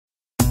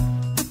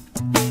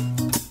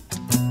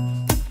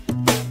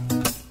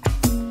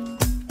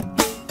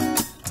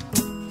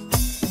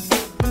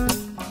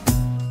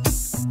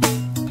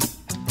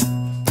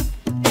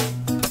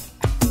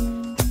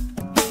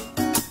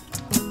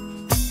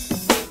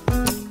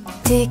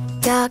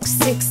Tick-tock,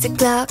 6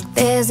 o'clock,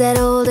 there's that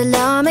old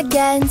alarm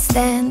again.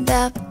 Stand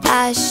up,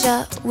 eyes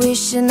shut,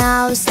 wishing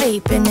I was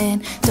sleeping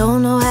in.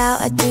 Don't know how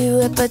I do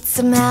it, but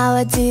somehow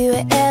I do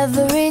it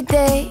every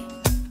day,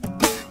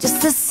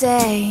 just the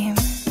same.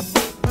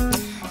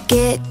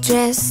 Get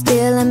dressed,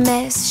 still a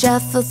mess,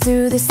 shuffle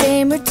through the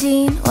same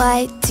routine.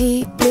 White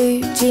tee,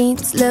 blue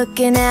jeans,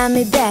 looking at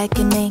me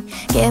beckoning.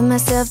 Get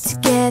myself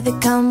together,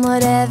 come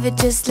whatever,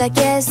 just like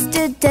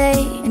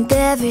yesterday and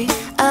every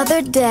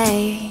other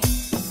day.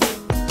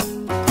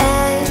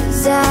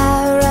 As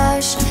I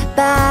rush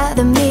by,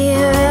 the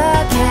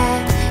mirror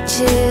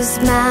catches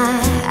my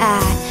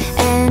eye,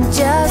 and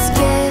just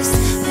guess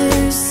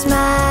who's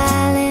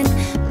smiling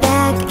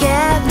back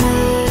at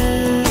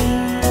me.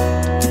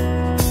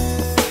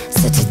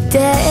 So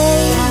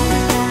today,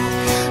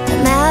 no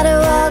matter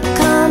what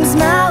comes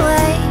my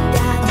way,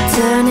 I'll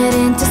turn it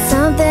into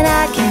something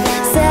I can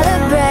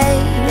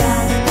celebrate.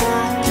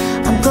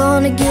 I'm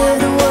gonna give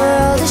the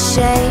world a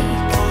shake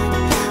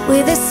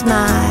with a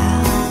smile.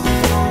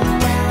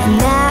 And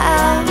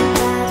now,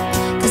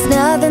 there's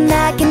nothing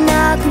that can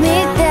knock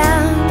me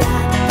down.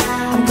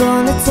 I'm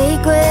gonna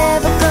take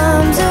whatever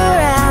comes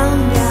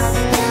around,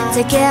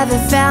 take every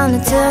frown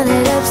and turn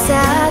it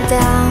upside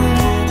down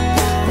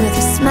with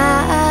a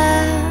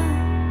smile.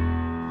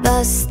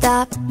 Bus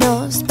stop,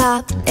 nose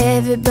pop,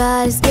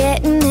 everybody's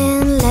getting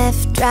in.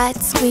 Left, right,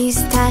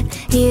 squeeze tight,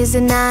 here's a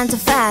 9 to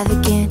 5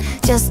 again.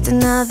 Just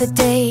another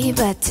day,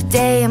 but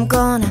today I'm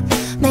gonna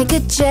make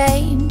a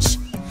change,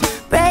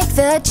 break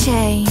the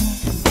chain.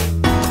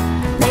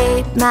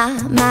 Made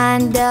my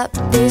mind up,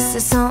 this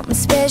is something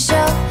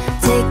special.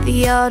 Take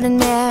the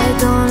ordinary,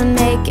 gonna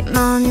make it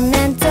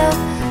monumental.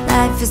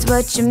 Life is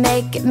what you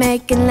make it,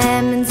 making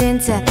lemons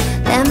into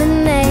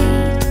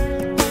lemonade.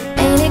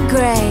 Ain't it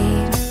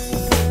great?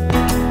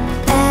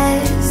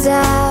 As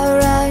I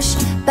rush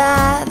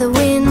by, the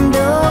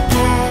window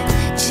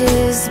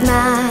catches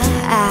my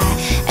eye,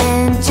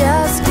 and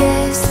just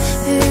guess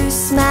who's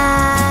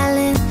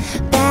smiling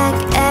back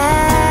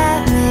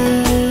at me.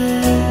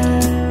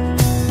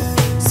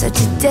 So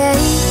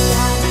today,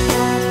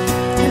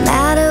 no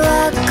matter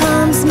what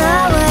comes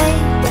my way,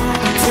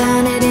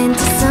 turn it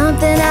into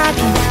something I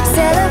can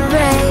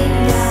celebrate.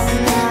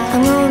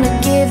 I'm gonna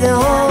give the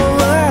whole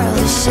world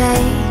a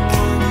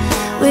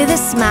shake with a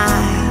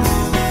smile.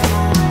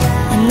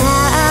 And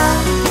now,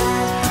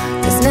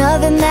 there's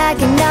nothing that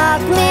can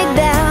knock me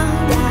down.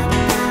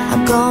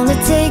 I'm gonna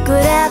take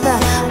whatever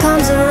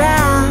comes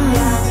around,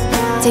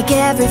 take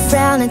every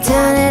frown and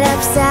turn it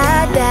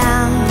upside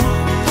down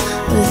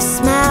with a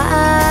smile.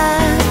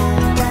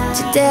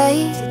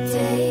 Today,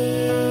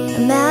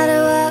 no matter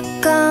what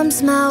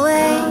comes my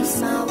way,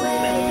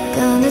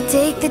 gonna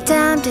take the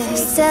time to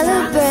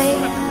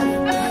celebrate.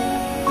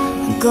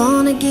 I'm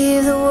gonna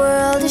give the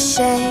world a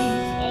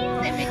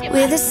shake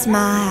with a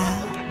smile.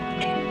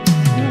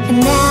 And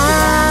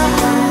now,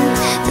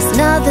 there's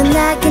nothing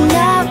that can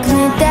knock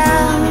me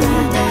down.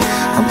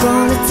 I'm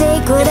gonna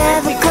take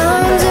whatever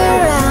comes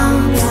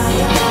around,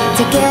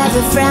 take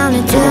every frown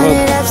and turn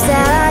it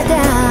upside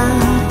down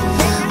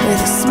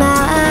with a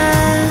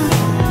smile.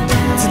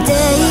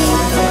 Today,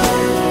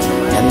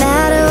 no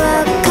matter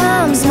what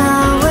comes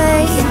my way,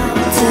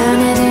 turn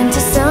it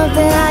into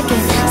something I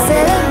can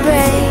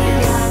celebrate.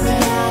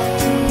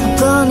 I'm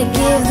gonna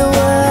give the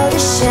world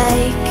a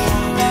shake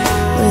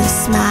with a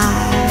smile.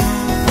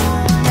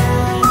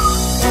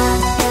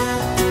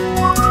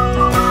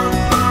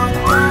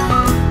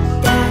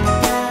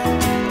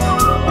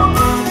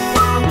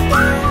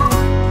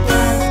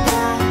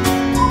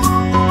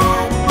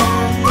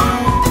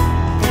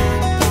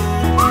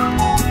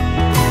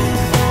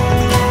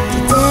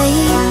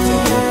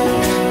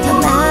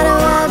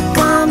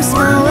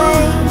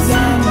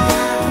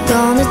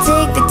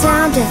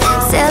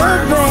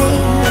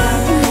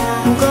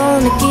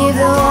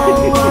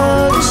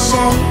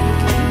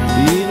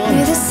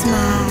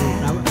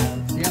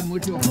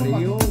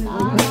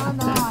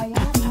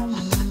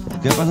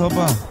 ¿Qué pasó,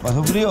 papá?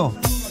 ¿Pasó frío?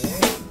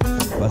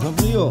 ¿Pasó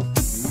frío?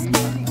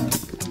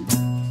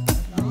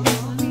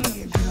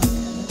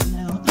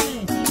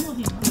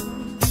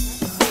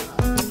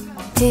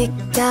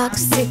 Tick-tock,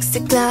 6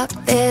 o'clock,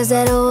 there's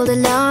that old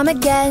alarm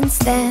again.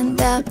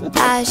 Stand up,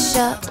 eyes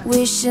shut,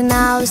 wishing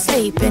I was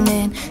sleeping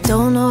in.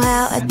 Don't know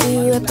how I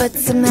do it, but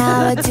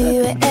somehow I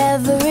do it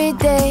every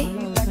day,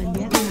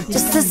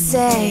 just the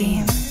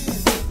same.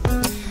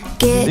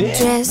 Get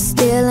dressed,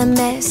 still a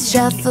mess,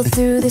 shuffle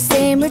through the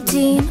same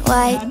routine.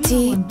 White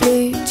tee,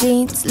 blue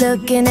jeans,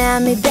 looking at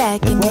me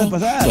beckoning.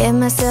 Get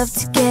myself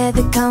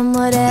together, come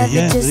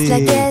whatever, just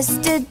like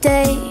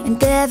yesterday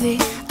and every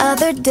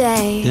other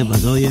day. ¿Qué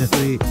pasó,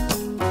 Jeffrey?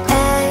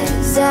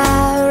 As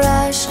I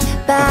rush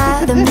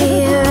by, the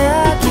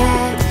mirror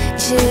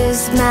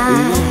catches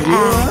my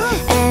eye,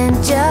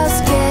 and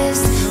just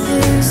guess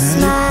who's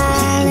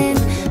smiling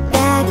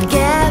back at me.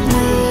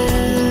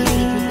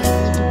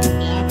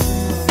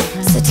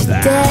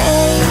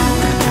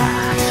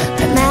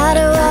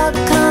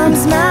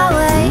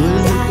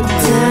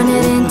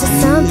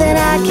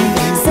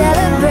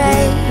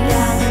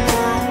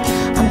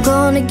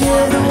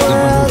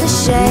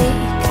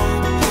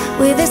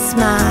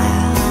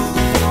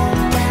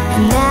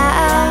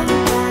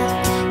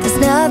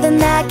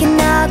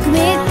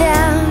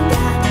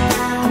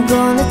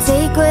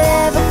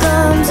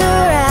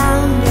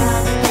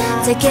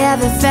 Take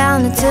every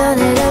frown and turn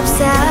it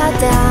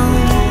upside down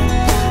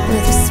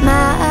with a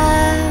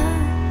smile.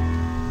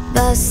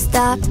 Bus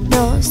stop,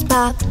 doors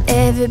pop,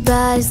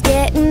 everybody's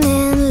getting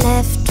in.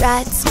 Left,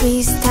 right,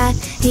 squeeze tight.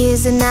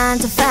 Here's a 9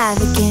 to 5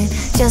 again.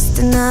 Just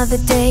another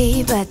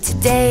day, but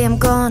today I'm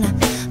gonna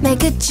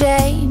make a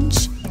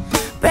change.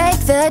 Break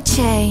the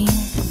chain.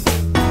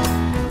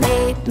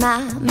 Made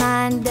my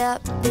mind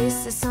up,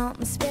 this is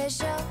something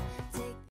special.